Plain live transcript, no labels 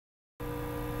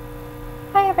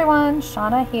everyone,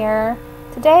 Shauna here.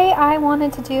 Today I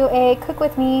wanted to do a cook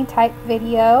with me type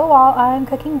video while I'm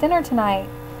cooking dinner tonight.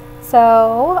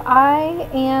 So I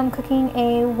am cooking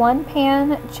a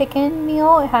one-pan chicken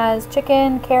meal. It has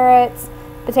chicken, carrots,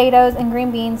 potatoes, and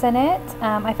green beans in it.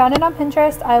 I found it on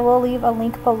Pinterest. I will leave a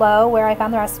link below where I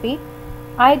found the recipe.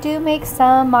 I do make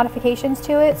some modifications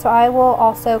to it, so I will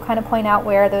also kind of point out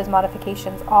where those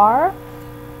modifications are.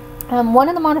 One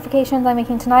of the modifications I'm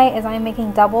making tonight is I'm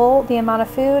making double the amount of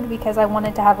food because I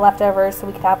wanted to have leftovers so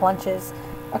we could have lunches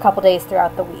a couple days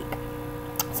throughout the week.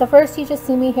 So first you just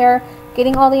see me here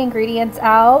getting all the ingredients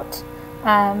out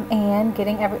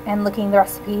and looking the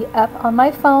recipe up on my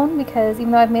phone, because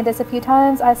even though I've made this a few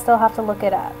times, I still have to look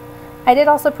it up. I did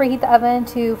also preheat the oven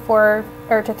to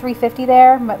 350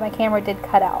 there, but my camera did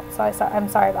cut out, so I'm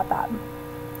sorry about that.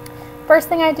 First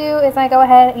thing I do is I go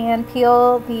ahead and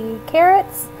peel the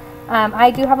carrots.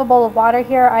 I do have a bowl of water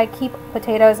here. I keep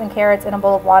potatoes and carrots in a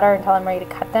bowl of water until I'm ready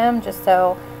to cut them, just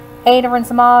so A, to rinse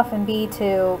them off, and B,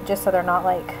 just so they're not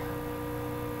like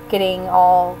getting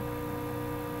all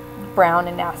brown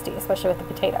and nasty, especially with the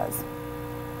potatoes.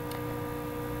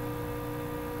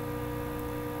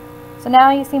 So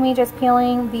now you see me just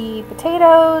peeling the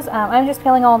potatoes. I'm just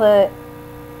peeling all the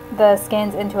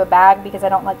skins into a bag because I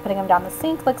don't like putting them down the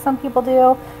sink like some people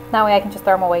do. That way I can just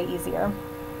throw them away easier.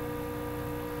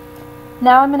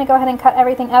 Now I'm going to go ahead and cut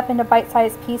everything up into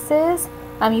bite-sized pieces.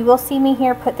 You will see me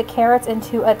here put the carrots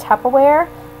into a Tupperware.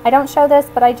 I don't show this,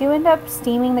 but I do end up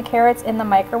steaming the carrots in the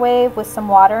microwave with some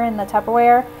water in the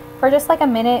Tupperware for just like a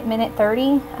minute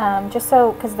 30, just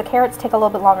so, because the carrots take a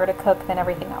little bit longer to cook than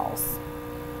everything else.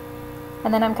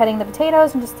 And then I'm cutting the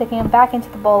potatoes and just sticking them back into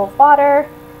the bowl of water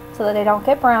so that they don't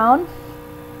get brown.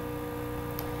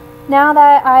 Now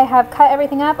that I have cut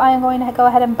everything up, I am going to go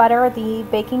ahead and butter the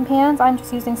baking pans. I'm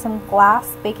just using some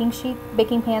glass baking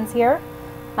pans here.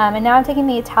 And now I'm taking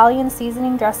the Italian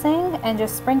seasoning dressing and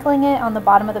just sprinkling it on the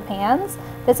bottom of the pans.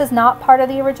 This is not part of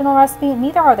the original recipe,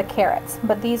 neither are the carrots,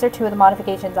 but these are two of the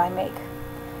modifications I make.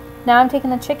 Now I'm taking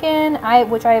the chicken,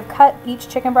 which I have cut each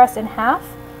chicken breast in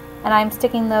half, and I'm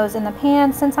sticking those in the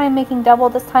pan. Since I'm making double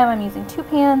this time, I'm using two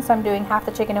pans, so I'm doing half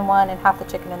the chicken in one and half the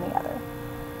chicken in the other.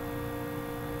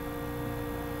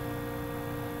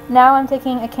 Now I'm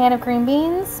taking a can of green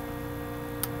beans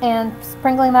and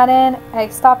sprinkling that in. I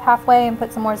stop halfway and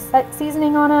put some more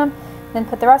seasoning on them, then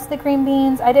put the rest of the green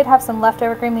beans. I did have some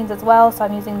leftover green beans as well, so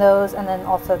I'm using those, and then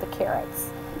also the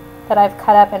carrots that I've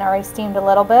cut up and already steamed a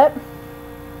little bit.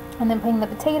 And then putting the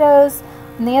potatoes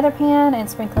in the other pan and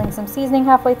sprinkling some seasoning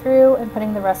halfway through and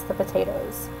putting the rest of the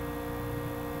potatoes.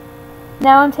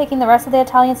 Now I'm taking the rest of the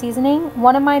Italian seasoning.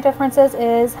 One of my differences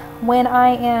is when I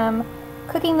am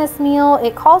cooking this meal,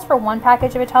 it calls for 1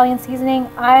 package of Italian seasoning.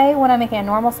 When I'm making a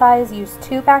normal size, use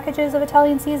 2 packages of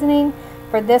Italian seasoning.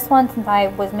 For this one, since I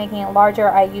was making it larger,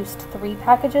 I used 3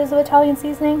 packages of Italian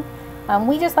seasoning.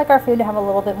 We just like our food to have a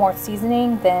little bit more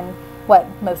seasoning than what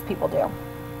most people do.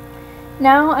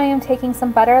 Now I am taking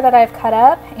some butter that I've cut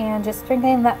up and just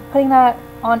putting that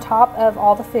on top of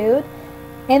all the food.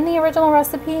 In the original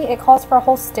recipe, it calls for a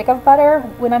whole stick of butter.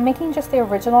 When I'm making just the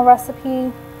original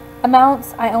recipe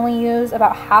amounts, I only use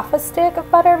about half a stick of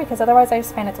butter because otherwise I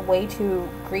just find it's way too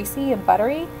greasy and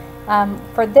buttery.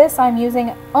 For this, I'm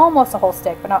using almost a whole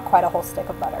stick, but not quite a whole stick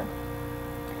of butter.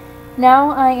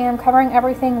 Now I am covering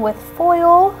everything with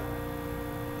foil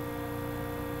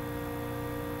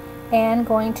and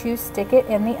going to stick it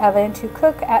in the oven to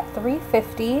cook at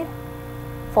 350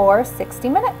 for 60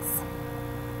 minutes.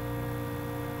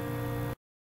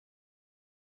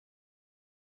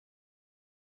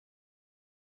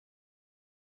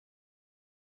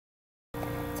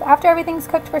 So after everything's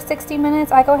cooked for 60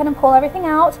 minutes, I go ahead and pull everything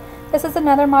out. This is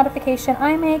another modification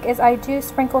I make, is I do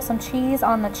sprinkle some cheese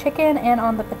on the chicken and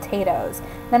on the potatoes.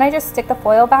 Then I just stick the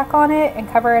foil back on it and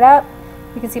cover it up.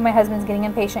 You can see my husband's getting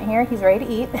impatient here. He's ready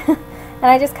to eat. And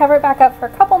I just cover it back up for a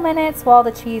couple minutes while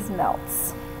the cheese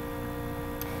melts.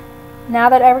 Now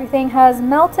that everything has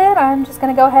melted, I'm just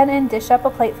going to go ahead and dish up a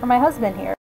plate for my husband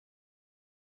here.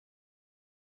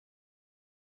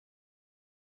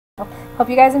 Hope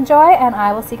you guys enjoy, and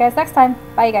I will see you guys next time.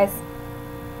 Bye, you guys.